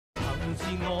自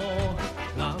我，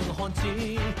硬漢子，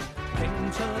拼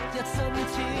出一身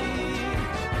刺，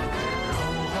流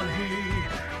汗血，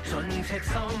盡赤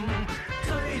心，追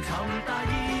尋大意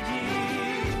義。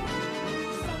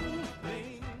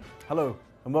 Hello,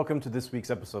 and welcome to this week's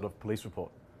episode of Police Report.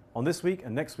 On this week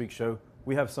and next week's show,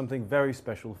 we have something very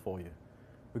special for you.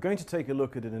 We're going to take a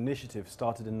look at an initiative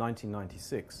started in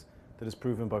 1996 that has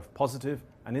proven both positive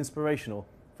and inspirational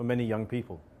for many young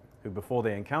people who, before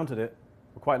they encountered it,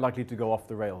 were quite likely to go off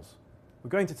the rails. We're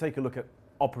going to take a look at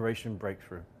Operation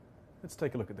Breakthrough. Let's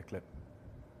take a look at the clip.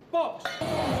 Box!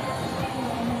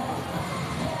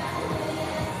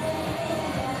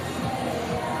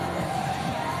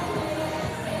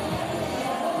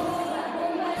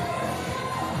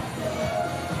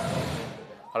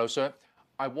 Hello, sir.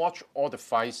 I watch all the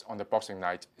fights on the boxing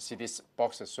night, see these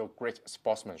boxers show great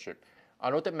sportsmanship. I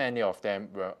know that many of them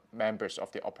were members of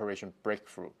the Operation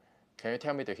Breakthrough. Can you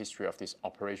tell me the history of this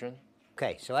operation?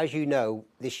 Okay, so as you know,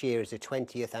 this year is the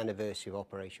 20th anniversary of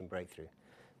Operation Breakthrough,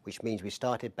 which means we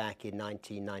started back in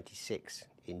 1996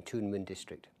 in Tuen Mun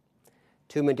District.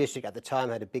 Tuen Mun District at the time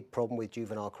had a big problem with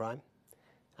juvenile crime,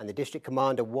 and the district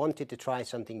commander wanted to try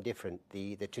something different.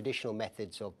 The traditional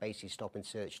methods of basically stop and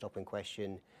search, stop and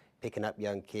question, picking up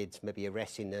young kids, maybe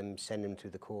arresting them, sending them through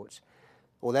the courts.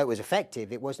 Although it was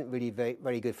effective, it wasn't really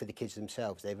very good for the kids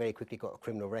themselves. They very quickly got a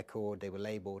criminal record, they were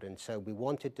labelled, and so we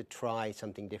wanted to try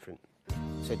something different.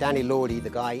 So Danny Lordy, the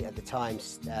guy at the time,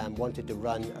 wanted to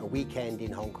run a weekend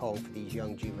in Hong Kong for these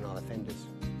young juvenile offenders.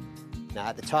 Now,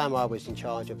 at the time, I was in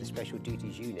charge of the Special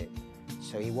Duties Unit,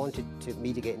 so he wanted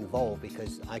me to get involved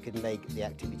because I could make the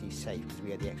activities safe, because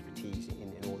we had the expertise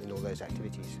in all those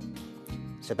activities.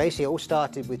 So basically, it all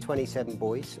started with 27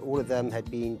 boys. All of them had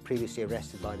been previously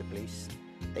arrested by the police.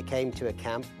 They came to a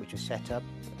camp which was set up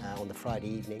on the Friday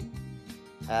evening.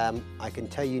 I can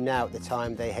tell you now, at the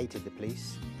time, they hated the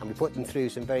police, and we put them through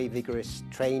some very vigorous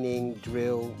training,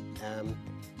 drill.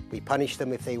 We punished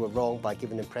them if they were wrong by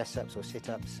giving them press-ups or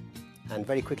sit-ups. And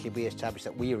very quickly we established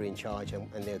that we were in charge,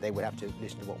 and they would have to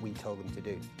listen to what we told them to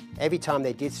do. Every time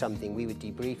they did something, we would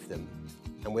debrief them,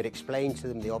 and we'd explain to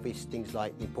them the obvious things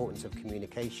like the importance of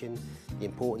communication, the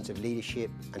importance of leadership,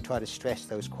 and try to stress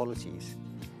those qualities.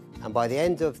 And by the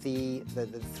end of the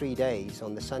 3 days,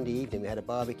 on the Sunday evening, we had a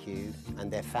barbecue, and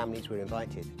their families were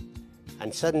invited.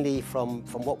 And suddenly, from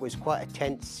what was quite a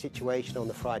tense situation on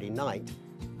the Friday night,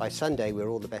 by Sunday, we were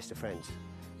all the best of friends.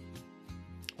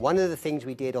 One of the things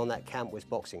we did on that camp was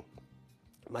boxing.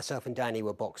 Myself and Danny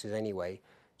were boxers anyway,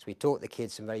 so we taught the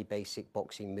kids some very basic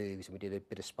boxing moves, and we did a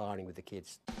bit of sparring with the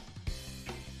kids.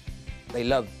 They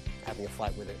loved having a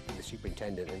fight with the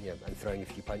superintendent and throwing a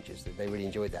few punches. They really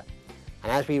enjoyed that.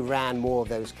 And as we ran more of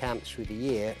those camps through the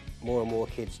year, more and more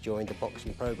kids joined the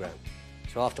boxing program.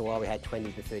 So after a while, we had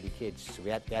 20 to 30 kids. So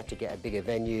we had to get a bigger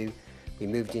venue. We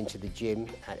moved into the gym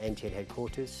at NTN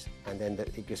headquarters, and then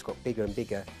it just got bigger and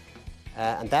bigger.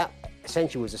 And that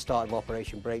essentially was the start of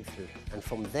Operation Breakthrough. And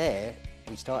from there,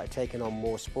 we started taking on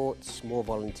more sports, more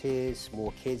volunteers,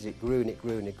 more kids. It grew and it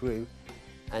grew and it grew.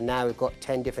 And now we've got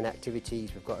 10 different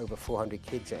activities. We've got over 400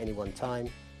 kids at any one time.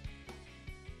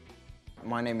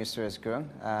 My name is Suresh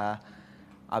Gurung.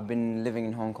 I've been living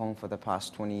in Hong Kong for the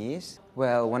past 20 years.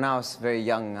 Well, when I was very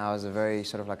young, I was a very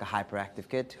sort of like a hyperactive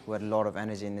kid who had a lot of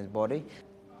energy in his body.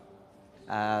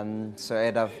 So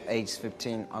at age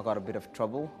 15, I got a bit of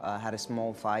trouble. I had a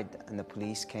small fight, and the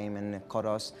police came and caught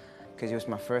us because it was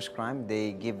my first crime.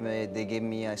 They gave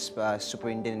me a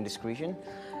superintendent indiscretion,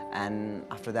 and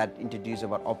after that, introduced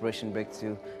about Operation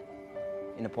Breakthrough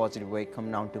in a positive way,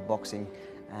 come down to boxing.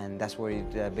 And that's where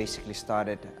it basically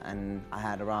started, and I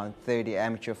had around 30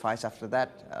 amateur fights after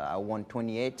that. I won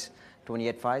 28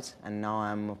 fights, and now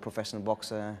I'm a professional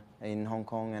boxer in Hong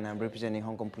Kong, and I'm representing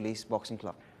Hong Kong Police Boxing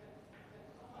Club.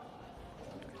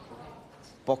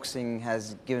 Boxing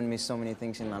has given me so many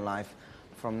things in my life.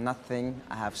 From nothing,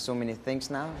 I have so many things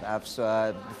now.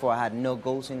 Before I had no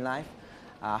goals in life.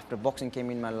 After boxing came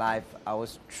in my life, I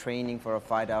was training for a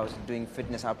fight. I was doing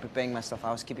fitness. I was preparing myself.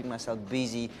 I was keeping myself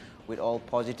busy with all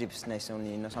positiveness.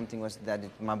 Only, something was that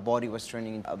my body was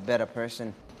turning into a better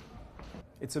person.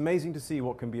 It's amazing to see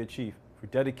what can be achieved through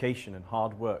dedication and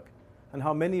hard work, and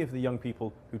how many of the young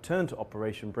people who turn to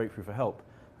Operation Breakthrough for help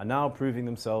are now proving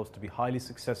themselves to be highly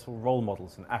successful role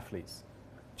models and athletes,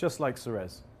 just like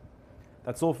Suresh.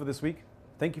 That's all for this week.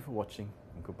 Thank you for watching,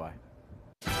 and goodbye.